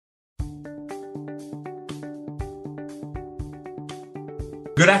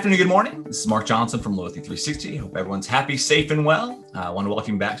Good afternoon, good morning. This is Mark Johnson from Loyalty 360. Hope everyone's happy, safe, and well. I want to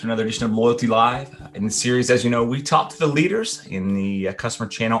welcome you back to another edition of Loyalty Live. In this series, as you know, we talk to the leaders in the customer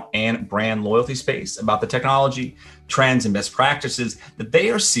channel and brand loyalty space about the technology, trends, and best practices that they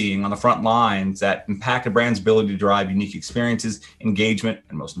are seeing on the front lines that impact a brand's ability to drive unique experiences, engagement,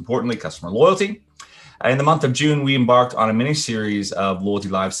 and most importantly, customer loyalty. In the month of June, we embarked on a mini series of Loyalty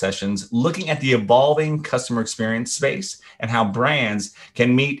Live sessions looking at the evolving customer experience space and how brands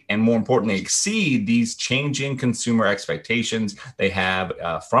can meet and, more importantly, exceed these changing consumer expectations they have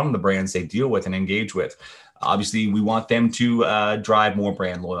from the brands they deal with and engage with. Obviously, we want them to drive more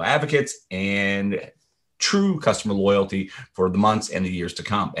brand loyal advocates and true customer loyalty for the months and the years to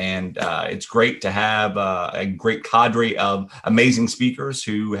come. And it's great to have a great cadre of amazing speakers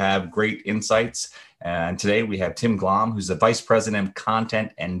who have great insights. And today we have Tim Glom, who's the Vice President of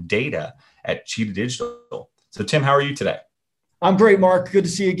Content and Data at Cheetah Digital. So Tim, how are you today? I'm great, Mark. Good to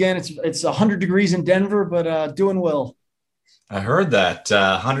see you again. It's 100 degrees in Denver, but doing well. I heard that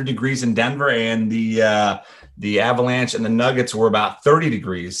 100 degrees in Denver, and the Avalanche and the Nuggets were about 30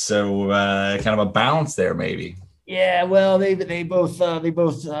 degrees. So kind of a balance there, maybe. Yeah, well, they both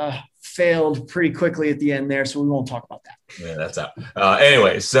failed pretty quickly at the end there, so we won't talk about that. Yeah, that's out.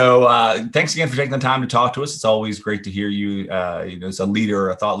 Anyway, so thanks again for taking the time to talk to us. It's always great to hear you, as a leader,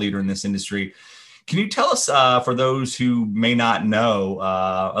 a thought leader in this industry. Can you tell us, for those who may not know,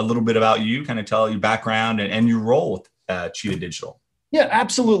 a little bit about you, kind of tell your background and your role with Cheetah Digital? Yeah,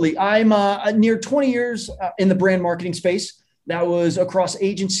 absolutely. I'm near 20 years in the brand marketing space. That was across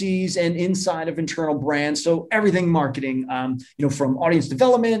agencies and inside of internal brands. So everything marketing, from audience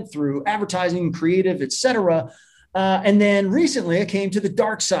development through advertising, creative, et cetera. And then recently I came to the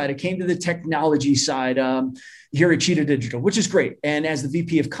dark side. I came to the technology side here at Cheetah Digital, which is great. And as the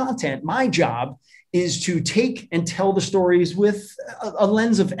VP of content, my job is to take and tell the stories with a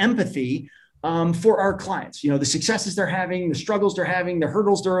lens of empathy for our clients, the successes they're having, the struggles they're having, the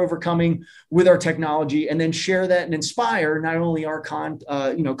hurdles they're overcoming with our technology, and then share that and inspire not only our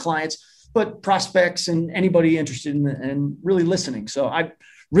clients, but prospects and anybody interested in really listening. So I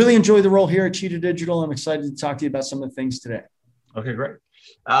really enjoy the role here at Cheetah Digital. I'm excited to talk to you about some of the things today. Okay, great.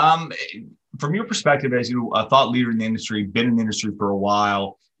 From your perspective, as a thought leader in the industry, been in the industry for a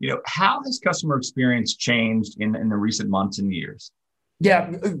while, how has customer experience changed in the recent months and years?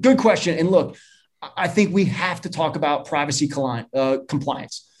 Yeah, good question. And look, I think we have to talk about privacy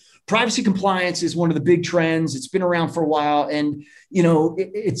compliance. Privacy compliance is one of the big trends. It's been around for a while, and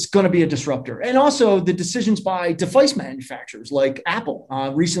it's going to be a disruptor. And also the decisions by device manufacturers like Apple.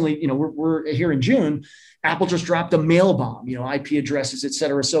 Recently, we're here in June. Apple just dropped a mail bomb. IP addresses, et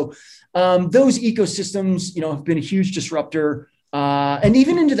cetera. So those ecosystems, have been a huge disruptor. And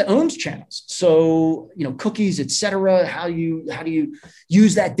even into the owned channels. So, cookies, et cetera, how do you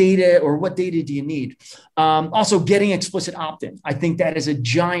use that data, or what data do you need? Also getting explicit opt-in. I think that is a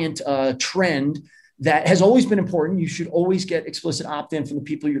giant trend that has always been important. You should always get explicit opt-in from the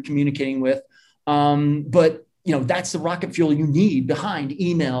people you're communicating with. But that's the rocket fuel you need behind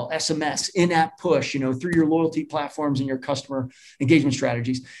email, SMS, in-app push, through your loyalty platforms and your customer engagement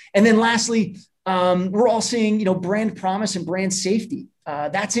strategies. And then lastly, we're all seeing, brand promise and brand safety.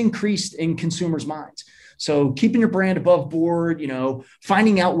 That's increased in consumers' minds. So keeping your brand above board,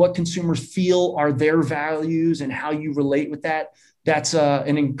 finding out what consumers feel are their values and how you relate with that. That's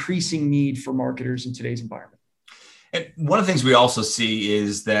an increasing need for marketers in today's environment. And one of the things we also see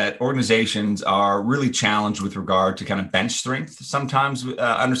is that organizations are really challenged with regard to kind of bench strength. Sometimes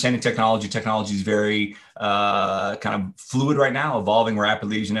understanding technology is very kind of fluid right now, evolving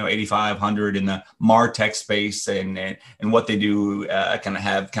rapidly. As 8,500 in the MarTech space and what they do kind of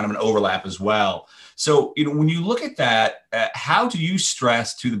have kind of an overlap as well. So, when you look at that, how do you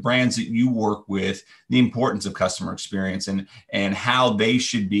stress to the brands that you work with the importance of customer experience and how they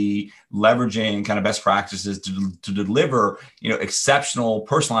should be leveraging kind of best practices to deliver, exceptional,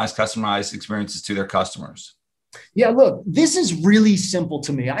 personalized, customized experiences to their customers? Yeah, look, this is really simple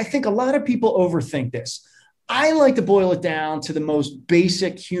to me. I think a lot of people overthink this. I like to boil it down to the most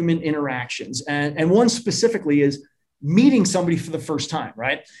basic human interactions. And one specifically is meeting somebody for the first time,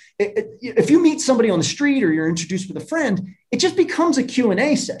 right? If you meet somebody on the street or you're introduced with a friend, it just becomes a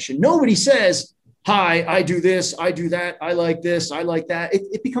Q&A session. Nobody says, hi, I do this, I do that, I like this, I like that.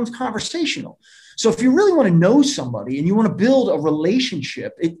 It becomes conversational. So if you really want to know somebody and you want to build a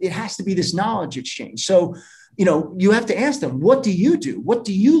relationship, it has to be this knowledge exchange. So you have to ask them, what do you do? What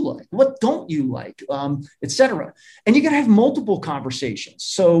do you like? What don't you like? Et cetera. And you got to have multiple conversations.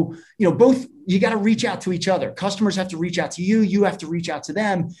 So, both, you got to reach out to each other. Customers have to reach out to you. You have to reach out to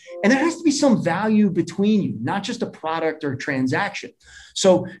them. And there has to be some value between you, not just a product or a transaction.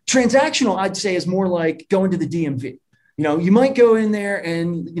 So transactional, I'd say, is more like going to the DMV. You might go in there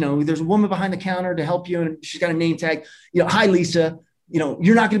and, there's a woman behind the counter to help you and she's got a name tag. Hi, Lisa.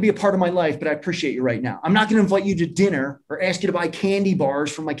 You're not going to be a part of my life, but I appreciate you right now. I'm not going to invite you to dinner or ask you to buy candy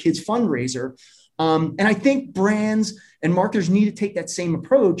bars for my kid's fundraiser. And I think brands and marketers need to take that same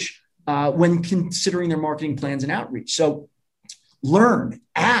approach when considering their marketing plans and outreach. So learn,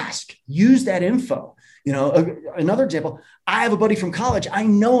 ask, use that info. Another example, I have a buddy from college. I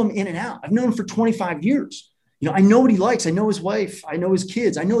know him in and out. I've known him for 25 years. I know what he likes. I know his wife. I know his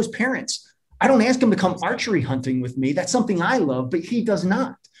kids. I know his parents. I don't ask him to come archery hunting with me. That's something I love, but he does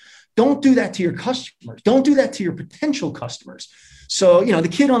not. Don't do that to your customers. Don't do that to your potential customers. So, the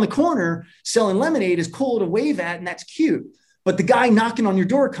kid on the corner selling lemonade is cool to wave at, and that's cute. But the guy knocking on your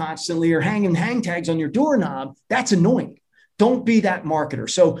door constantly or hanging hang tags on your doorknob, that's annoying. Don't be that marketer.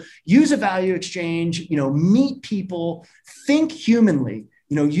 So use a value exchange, meet people, think humanly,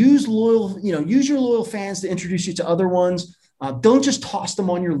 use your loyal fans to introduce you to other ones. Don't just toss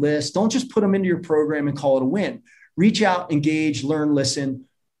them on your list. Don't just put them into your program and call it a win. Reach out, engage, learn, listen,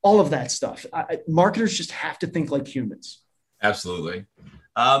 all of that stuff. Marketers just have to think like humans. Absolutely.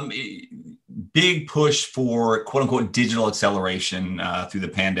 Big push for quote unquote digital acceleration through the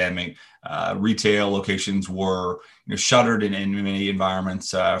pandemic. Retail locations were shuttered in many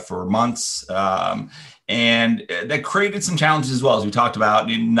environments for months. And that created some challenges as well. As we talked about,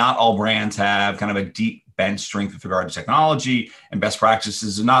 not all brands have kind of a deep bench strength with regard to technology and best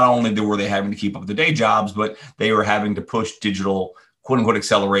practices. Not only were they having to keep up with the day jobs, but they were having to push digital quote unquote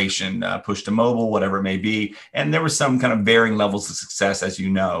acceleration, push to mobile, whatever it may be. And there was some kind of varying levels of success, as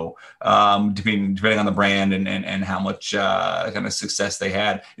depending on the brand and how much kind of success they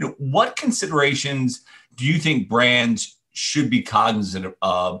had. What considerations do you think brands should be cognizant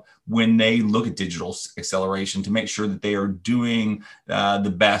of when they look at digital acceleration to make sure that they are doing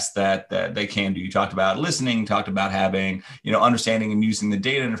the best that they can do? You talked about listening, talked about having, understanding and using the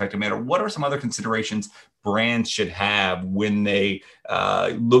data in an effective manner. What are some other considerations brands should have when they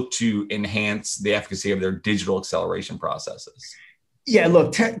look to enhance the efficacy of their digital acceleration processes? Yeah,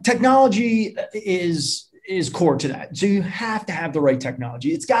 look, technology is core to that. So you have to have the right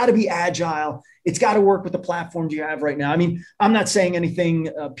technology. It's got to be agile. It's got to work with the platforms you have right now. I mean, I'm not saying anything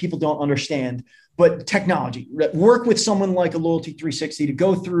people don't understand, but technology, work with someone like a Loyalty 360 to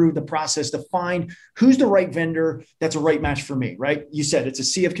go through the process to find who's the right vendor that's a right match for me, right? You said it's a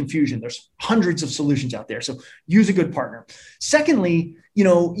sea of confusion. There's hundreds of solutions out there. So use a good partner. Secondly,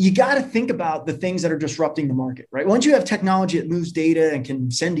 you got to think about the things that are disrupting the market, right? Once you have technology that moves data and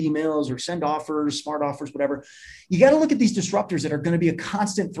can send emails or send offers, smart offers, whatever, you got to look at these disruptors that are going to be a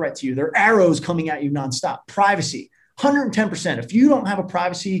constant threat to you. They're arrows coming at you nonstop. Privacy. 110%. If you don't have a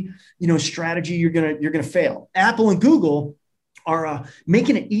privacy, strategy, you're gonna fail. Apple and Google are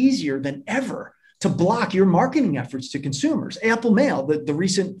making it easier than ever to block your marketing efforts to consumers. Apple Mail, the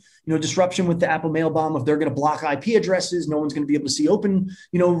recent disruption with the Apple Mail bomb, if they're going to block IP addresses, no one's going to be able to see open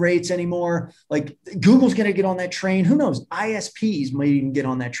rates anymore. Like Google's going to get on that train. Who knows? ISPs might even get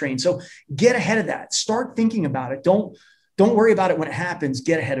on that train. So get ahead of that. Start thinking about it. Don't worry about it when it happens.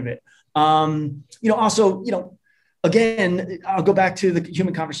 Get ahead of it. Again, I'll go back to the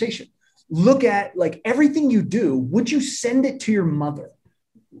human conversation. Look at everything you do. Would you send it to your mother?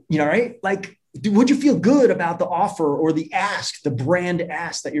 Right? Would you feel good about the offer or the ask, the brand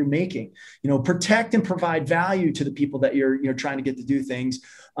ask that you're making? Protect and provide value to the people that you're trying to get to do things.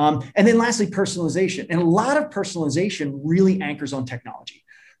 And then lastly, personalization. And a lot of personalization really anchors on technology,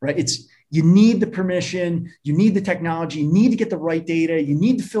 right? You need the permission, you need the technology, you need to get the right data, you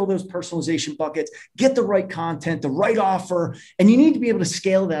need to fill those personalization buckets, get the right content, the right offer, and you need to be able to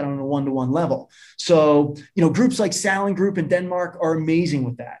scale that on a one-to-one level. So, groups like Salin Group in Denmark are amazing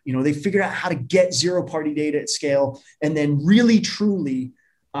with that. They figured out how to get zero-party data at scale and then really, truly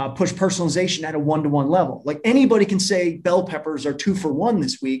push personalization at a one-to-one level. Like anybody can say bell peppers are 2 for 1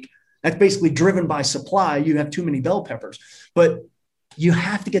 this week. That's basically driven by supply. You have too many bell peppers. But you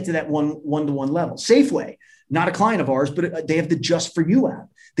have to get to that one-to-one level. Safeway, not a client of ours, but they have the Just For You app.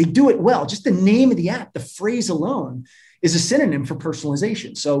 They do it well. Just the name of the app, the phrase alone is a synonym for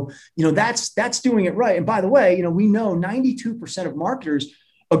personalization. So, that's doing it right. And by the way, we know 92% of marketers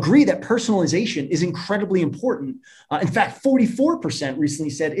agree that personalization is incredibly important. In fact, 44% recently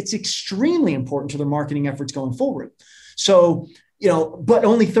said it's extremely important to their marketing efforts going forward. So, but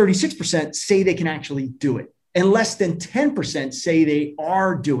only 36% say they can actually do it. and less than 10% say they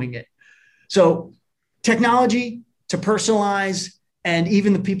are doing it. So technology to personalize, and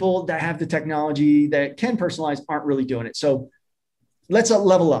even the people that have the technology that can personalize aren't really doing it. So let's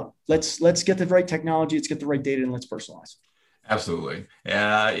level up. Let's get the right technology, let's get the right data, and let's personalize. Absolutely.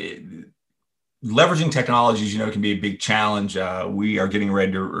 Leveraging technologies, can be a big challenge. We are getting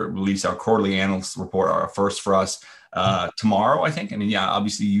ready to release our quarterly analyst report, our first for us, tomorrow, I think. And yeah,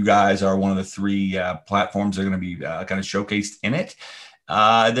 obviously you guys are one of the three platforms that are going to be kind of showcased in it.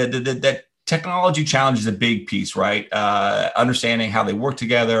 That technology challenge is a big piece, right? Understanding how they work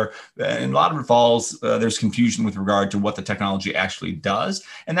together. And a lot of it falls, there's confusion with regard to what the technology actually does.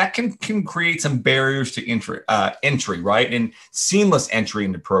 And that can create some barriers to entry, right? And seamless entry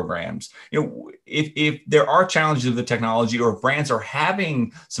into programs. If there are challenges with the technology, or if brands are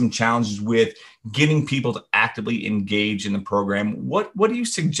having some challenges with getting people to actively engage in the program, what do you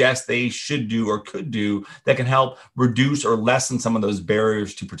suggest they should do or could do that can help reduce or lessen some of those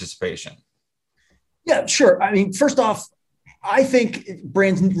barriers to participation? Yeah, sure. I mean, first off, I think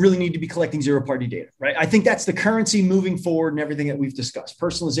brands really need to be collecting zero-party data, right? I think that's the currency moving forward and everything that we've discussed: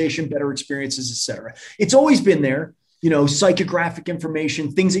 personalization, better experiences, et cetera. It's always been there. Psychographic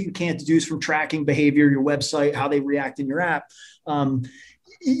information, things that you can't deduce from tracking behavior, your website, how they react in your app.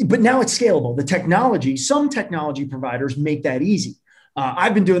 But now it's scalable. The technology, some technology providers make that easy.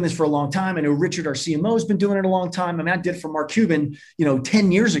 I've been doing this for a long time. I know Richard, our CMO, has been doing it a long time. I mean, I did it for Mark Cuban,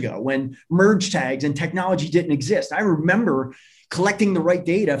 10 years ago when merge tags and technology didn't exist. I remember collecting the right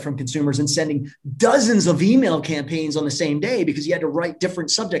data from consumers and sending dozens of email campaigns on the same day because you had to write different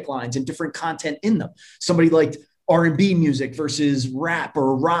subject lines and different content in them. Somebody liked R&B music versus rap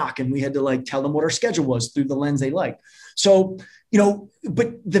or rock, and we had to tell them what our schedule was through the lens they liked. So,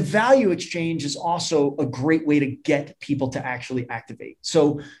 but the value exchange is also a great way to get people to actually activate.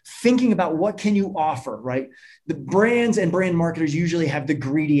 So thinking about what can you offer, right? The brands and brand marketers usually have the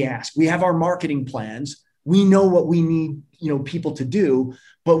greedy ask. We have our marketing plans. We know what we need, people to do,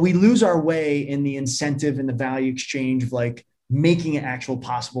 but we lose our way in the incentive and the value exchange of making it actual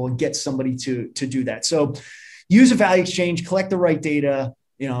possible and get somebody to do that. So use a value exchange, collect the right data,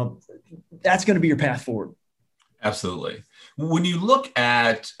 that's going to be your path forward. Absolutely. When you look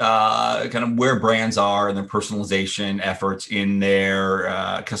at kind of where brands are in their personalization efforts, in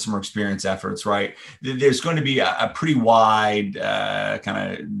their customer experience efforts, right, there's going to be a pretty wide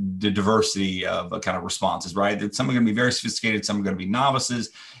kind of the diversity of kind of responses, right? That some are going to be very sophisticated, some are going to be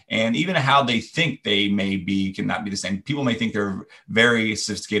novices, and even how they think they may be cannot be the same. People may think they're very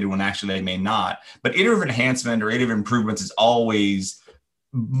sophisticated when actually they may not. But iterative enhancement or iterative improvements is always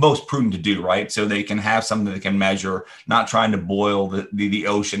most prudent to do, right? So they can have something that can measure, not trying to boil the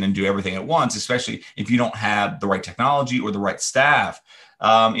ocean and do everything at once, especially if you don't have the right technology or the right staff.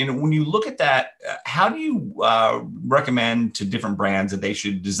 When you look at that, how do you recommend to different brands that they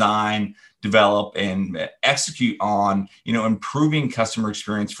should design, develop, and execute on, improving customer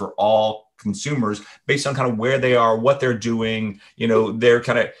experience for all consumers based on kind of where they are, what they're doing, their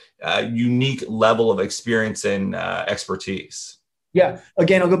kind of unique level of experience and expertise? Yeah.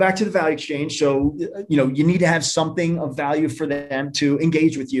 Again, I'll go back to the value exchange. So, you need to have something of value for them to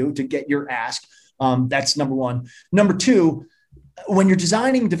engage with you, to get your ask. That's number one. Number two, when you're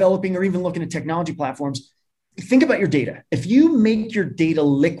designing, developing, or even looking at technology platforms, think about your data. If you make your data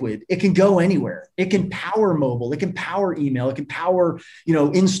liquid, it can go anywhere. It can power mobile. It can power email. It can power,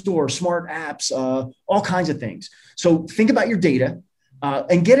 in-store, smart apps, all kinds of things. So think about your data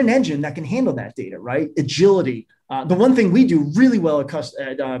and get an engine that can handle that data, right? Agility. The one thing we do really well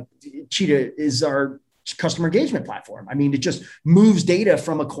at Cheetah is our customer engagement platform. I mean, it just moves data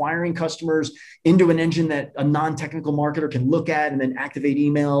from acquiring customers into an engine that a non-technical marketer can look at and then activate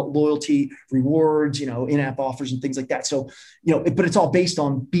email, loyalty, rewards, in-app offers and things like that. So, but it's all based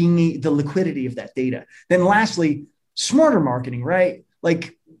on being the liquidity of that data. Then lastly, smarter marketing, right?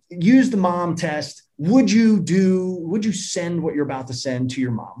 Use the mom test. Would you send what you're about to send to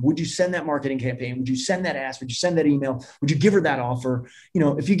your mom? Would you send that marketing campaign? Would you send that ask? Would you send that email? Would you give her that offer?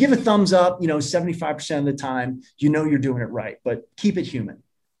 If you give a thumbs up, 75% of the time, you're doing it right, but keep it human.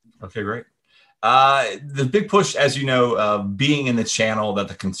 Okay, great. The big push, as you know, being in the channel that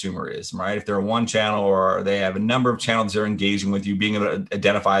the consumer is, right? If they're one channel or they have a number of channels they're engaging with you, being able to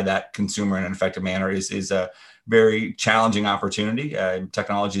identify that consumer in an effective manner is a very challenging opportunity.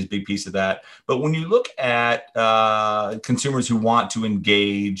 Technology is a big piece of that. But when you look at consumers who want to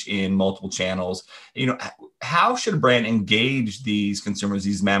engage in multiple channels, how should a brand engage these consumers,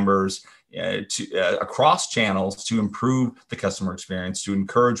 these members, across channels to improve the customer experience, to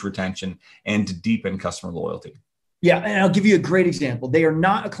encourage retention, and to deepen customer loyalty? Yeah, and I'll give you a great example. They are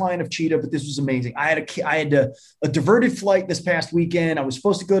not a client of Cheetah, but this was amazing. I had a diverted flight this past weekend. I was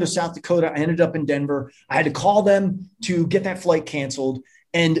supposed to go to South Dakota. I ended up in Denver. I had to call them to get that flight canceled.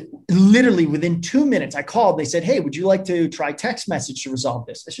 And literally within 2 minutes, I called. They said, "Hey, would you like to try text message to resolve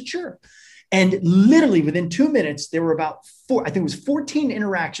this?" I said, "Sure." And literally within 2 minutes, there were about I think it was 14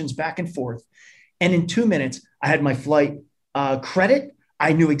 interactions back and forth. And in 2 minutes, I had my flight credit.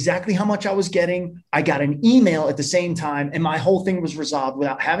 I knew exactly how much I was getting. I got an email at the same time, and my whole thing was resolved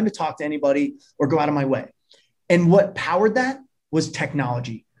without having to talk to anybody or go out of my way. And what powered that was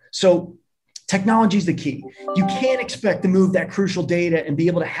technology. So technology is the key. You can't expect to move that crucial data and be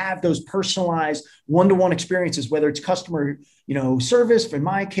able to have those personalized one-to-one experiences, whether it's customer, service, in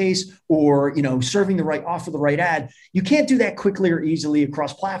my case, or, serving the right offer, the right ad. You can't do that quickly or easily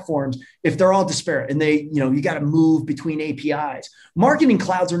across platforms if they're all disparate and you got to move between APIs. Marketing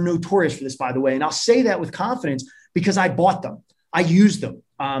clouds are notorious for this, by the way. And I'll say that with confidence because I bought them. I used them.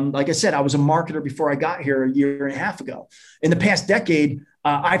 Like I said, I was a marketer before I got here a year and a half ago. In the past decade,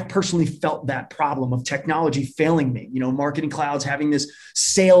 I've personally felt that problem of technology failing me. Marketing clouds having this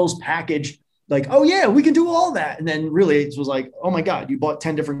sales package like, "Oh yeah, we can do all that." And then really it was like, "Oh my God, you bought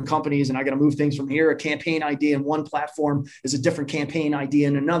 10 different companies and I got to move things from here. A campaign idea in one platform is a different campaign idea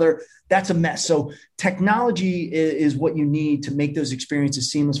in another." That's a mess. So technology is what you need to make those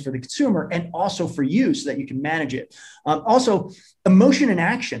experiences seamless for the consumer and also for you so that you can manage it. Also, emotion and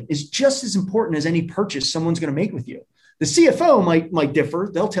action is just as important as any purchase someone's going to make with you. The CFO might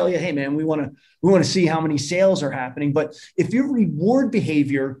differ. They'll tell you, "Hey man, we want to see how many sales are happening." But if you reward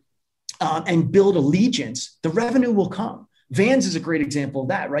behavior and build allegiance, the revenue will come. Vans is a great example of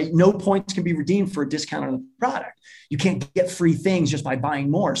that, right? No points can be redeemed for a discount on the product. You can't get free things just by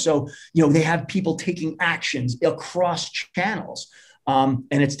buying more. So, they have people taking actions across channels. And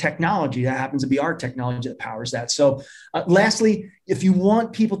it's technology that happens to be our technology that powers that. So lastly, if you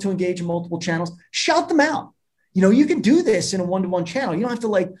want people to engage in multiple channels, shout them out. You can do this in a one-to-one channel. You don't have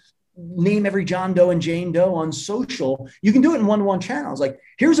to name every John Doe and Jane Doe on social. You can do it in one-to-one channels. Like,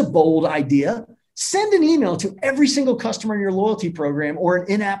 here's a bold idea. Send an email to every single customer in your loyalty program or an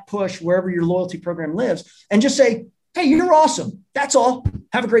in-app push wherever your loyalty program lives and just say, "Hey, you're awesome. That's all.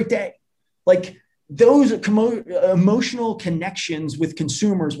 Have a great day." Like, those emotional connections with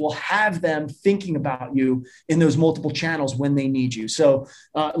consumers will have them thinking about you in those multiple channels when they need you. So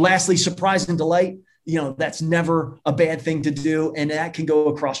lastly, surprise and delight. That's never a bad thing to do. And that can go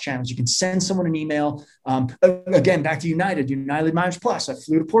across channels. You can send someone an email. Again, back to United Miles Plus. I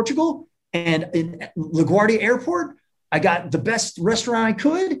flew to Portugal and in LaGuardia Airport, I got the best restaurant I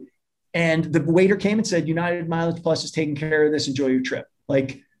could. And the waiter came and said, "United Mileage Plus is taking care of this. Enjoy your trip."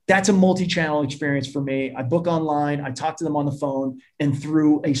 Like, that's a multi-channel experience for me. I book online, I talk to them on the phone, and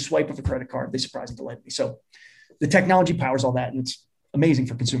through a swipe of a credit card, they surprise and delight me. So the technology powers all that, and it's amazing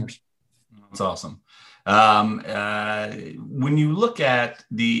for consumers. That's awesome. When you look at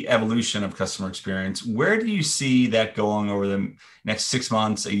the evolution of customer experience, where do you see that going over the next 6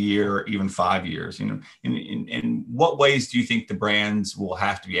 months, a year, even 5 years? In what ways do you think the brands will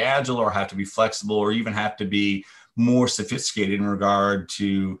have to be agile or have to be flexible or even have to be more sophisticated in regard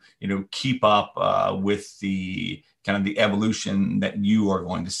to, keep up with the kind of the evolution that you are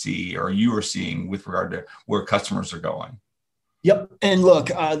going to see or you are seeing with regard to where customers are going? Yep. And look,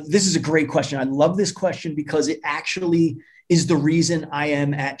 this is a great question. I love this question because it actually is the reason I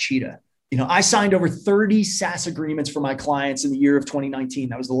am at Cheetah. I signed over 30 SaaS agreements for my clients in the year of 2019.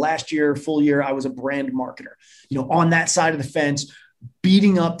 That was the last year, full year, I was a brand marketer, on that side of the fence,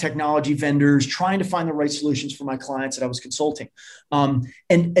 beating up technology vendors, trying to find the right solutions for my clients that I was consulting.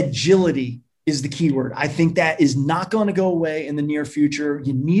 And agility is the key word. I think that is not going to go away in the near future.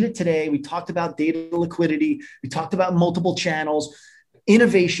 You need it today. We talked about data liquidity. We talked about multiple channels.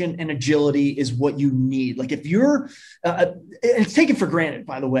 Innovation and agility is what you need. Like, if you're, it's taken for granted,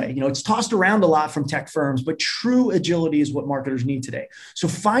 by the way, it's tossed around a lot from tech firms, but true agility is what marketers need today. So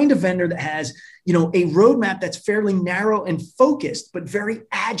find a vendor that has, a roadmap that's fairly narrow and focused, but very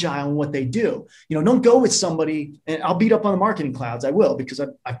agile in what they do. Don't go with somebody, and I'll beat up on the marketing clouds. I will, because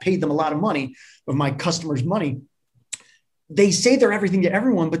I've paid them a lot of money of my customers' money. They say they're everything to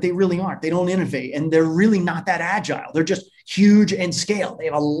everyone, but they really aren't. They don't innovate, and they're really not that agile. They're just huge and scale. They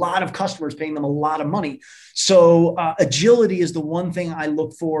have a lot of customers paying them a lot of money. So agility is the one thing I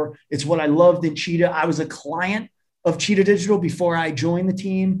look for. It's what I loved in Cheetah. I was a client of Cheetah Digital before I joined the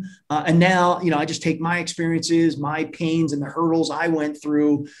team. And now, I just take my experiences, my pains and the hurdles I went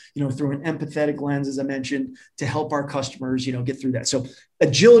through, through an empathetic lens, as I mentioned, to help our customers, get through that. So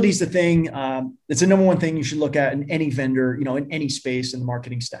agility is the thing. It's the number one thing you should look at in any vendor, in any space in the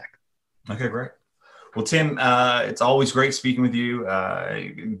marketing stack. Okay, great. Well, Tim, it's always great speaking with you,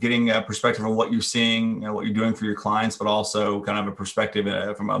 getting a perspective on what you're seeing, what you're doing for your clients, but also kind of a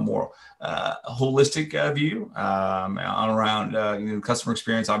perspective from a more holistic view on around customer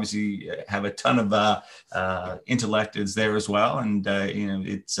experience. Obviously, you have a ton of intellect is there as well, and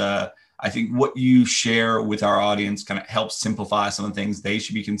it's. I think what you share with our audience kind of helps simplify some of the things they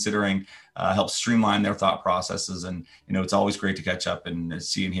should be considering, helps streamline their thought processes, and it's always great to catch up and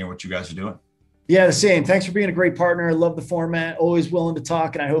see and hear what you guys are doing. Yeah, the same. Thanks for being a great partner. I love the format. Always willing to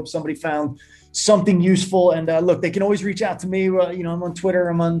talk, and I hope somebody found something useful. And look, they can always reach out to me. I'm on Twitter.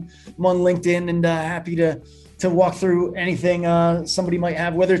 I'm on LinkedIn, and happy to walk through anything somebody might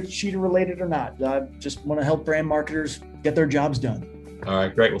have, whether it's cheater related or not. Just want to help brand marketers get their jobs done. All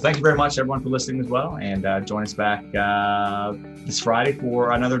right, great. Well, thank you very much, everyone, for listening as well. And join us back this Friday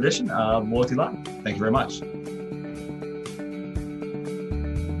for another edition of Loyalty Live. Thank you very much.